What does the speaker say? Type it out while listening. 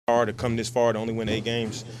hard to come this far to only win 8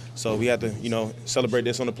 games. So we have to, celebrate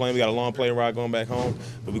this on the plane. We got a long plane ride going back home,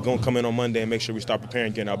 but we're going to come in on Monday and make sure we start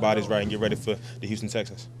preparing, getting our bodies right, and get ready for the Houston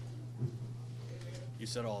Texans. You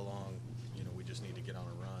said all along, we just need to get on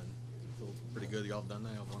a run. Feel pretty good. Y'all have done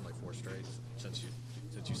that. Y'all won like 4 straight since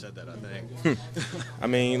you said that, I think. I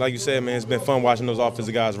mean, like you said, man, it's been fun watching those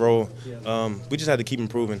offensive guys roll. We just had to keep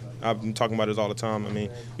improving. I've been talking about this all the time. I mean,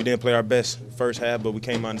 we didn't play our best first half, but we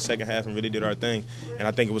came out in the second half and really did our thing. And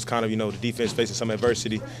I think it was kind of, the defense facing some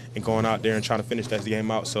adversity and going out there and trying to finish that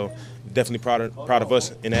game out. So definitely proud of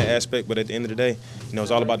us in that aspect. But at the end of the day,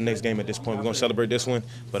 it's all about the next game at this point. We're going to celebrate this one,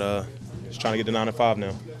 but just trying to get to 9-5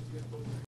 now.